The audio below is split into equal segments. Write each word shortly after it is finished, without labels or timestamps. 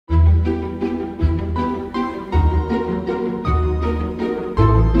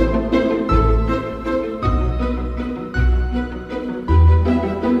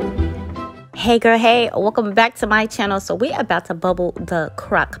Hey girl, hey, welcome back to my channel. So we're about to bubble the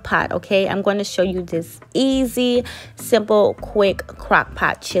crock pot. Okay, I'm going to show you this easy, simple, quick crock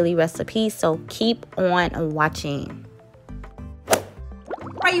pot chili recipe, so keep on watching.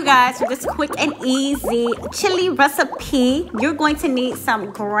 Alright you guys, for this quick and easy chili recipe, you're going to need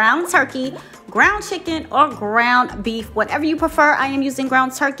some ground turkey, ground chicken, or ground beef, whatever you prefer. I am using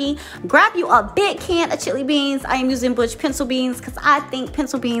ground turkey. Grab you a big can of chili beans. I am using Bush pencil beans because I think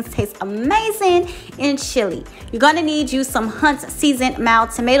pencil beans taste amazing in chili. You're going to need you some Hunt's seasoned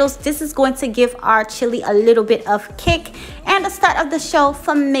mild tomatoes. This is going to give our chili a little bit of kick. And the start of the show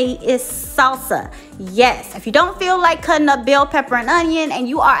for me is salsa. Yes, if you don't feel like cutting up bell pepper and onion and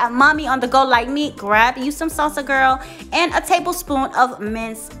you are a mommy on the go like me, grab you some salsa, girl, and a tablespoon of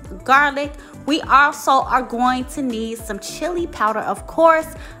minced garlic. We also are going to need some chili powder, of course.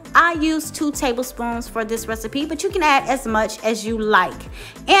 I use 2 tablespoons for this recipe, but you can add as much as you like.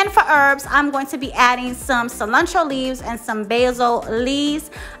 And for herbs, I'm going to be adding some cilantro leaves and some basil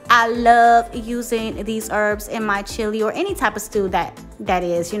leaves. I love using these herbs in my chili or any type of stew that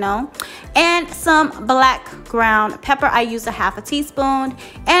is, you know. And some black ground pepper. I use a half a teaspoon.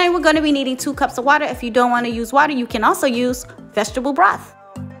 And we're going to be needing 2 cups of water. If you don't want to use water, you can also use vegetable broth.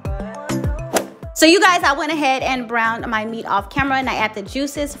 So you guys, I went ahead and browned my meat off camera, and I add the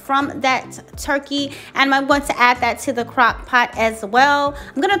juices from that turkey, and I'm going to add that to the crock pot as well.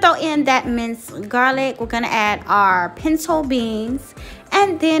 I'm going to throw in that minced garlic. We're going to add our pinto beans,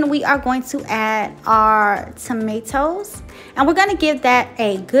 and then we are going to add our tomatoes, and we're going to give that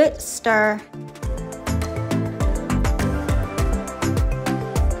a good stir.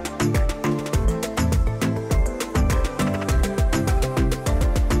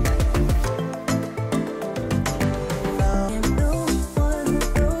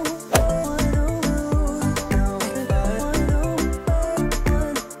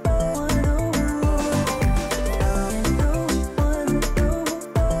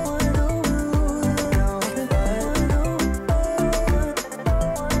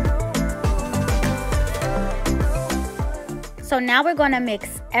 So now we're going to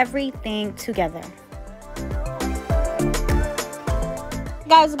mix everything together.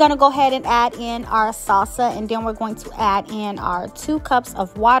 Guys, we're going to go ahead and add in our salsa, and then we're going to add in our 2 cups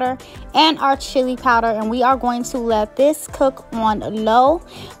of water and our chili powder, and we are going to let this cook on low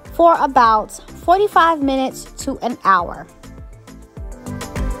for about 45 minutes to an hour.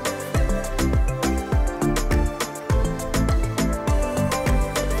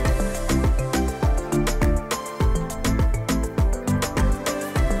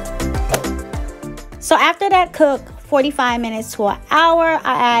 So after that cook 45 minutes to an hour,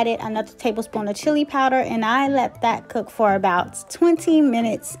 I added another tablespoon of chili powder, and I let that cook for about 20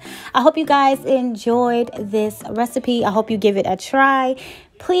 minutes. I hope you guys enjoyed this recipe. I hope you give it a try.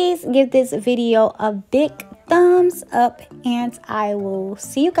 Please give this video a big thumbs up, and I will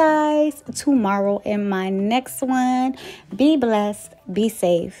see you guys tomorrow in my next one. Be blessed, be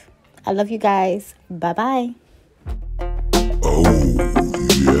safe. I love you guys. Bye-bye.